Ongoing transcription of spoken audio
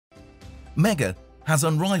Megger has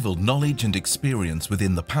unrivaled knowledge and experience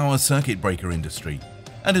within the power circuit breaker industry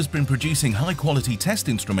and has been producing high-quality test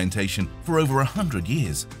instrumentation for over 100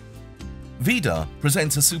 years. VIDAR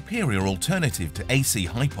presents a superior alternative to AC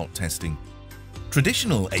high-pot testing.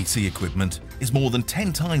 Traditional AC equipment is more than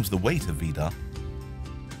 10 times the weight of VIDAR.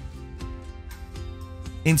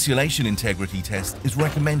 Insulation integrity test is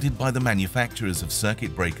recommended by the manufacturers of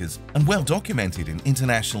circuit breakers and well documented in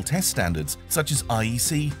international test standards such as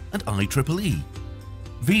IEEE and IEEE.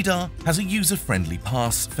 VIDAR has a user-friendly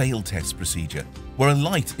pass-fail test procedure where a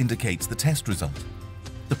light indicates the test result.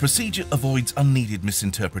 The procedure avoids unneeded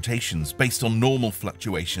misinterpretations based on normal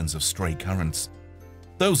fluctuations of stray currents.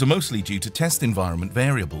 Those are mostly due to test environment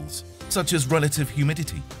variables, such as relative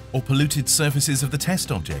humidity or polluted surfaces of the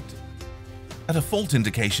test object. At a fault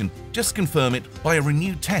indication, just confirm it by a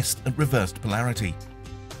renewed test at reversed polarity.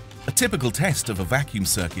 A typical test of a vacuum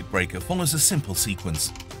circuit breaker follows a simple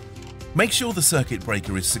sequence. Make sure the circuit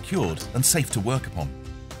breaker is secured and safe to work upon.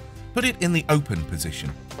 Put it in the open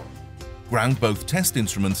position. Ground both test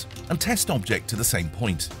instruments and test object to the same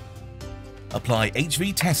point. Apply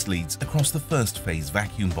HV test leads across the first phase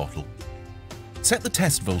vacuum bottle. Set the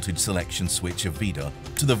test voltage selection switch of VIDAR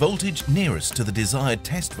to the voltage nearest to the desired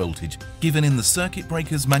test voltage given in the circuit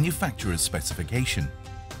breaker's manufacturer's specification.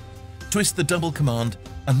 Twist the double command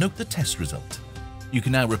and note the test result. You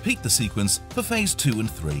can now repeat the sequence for phase 2 and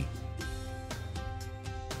 3.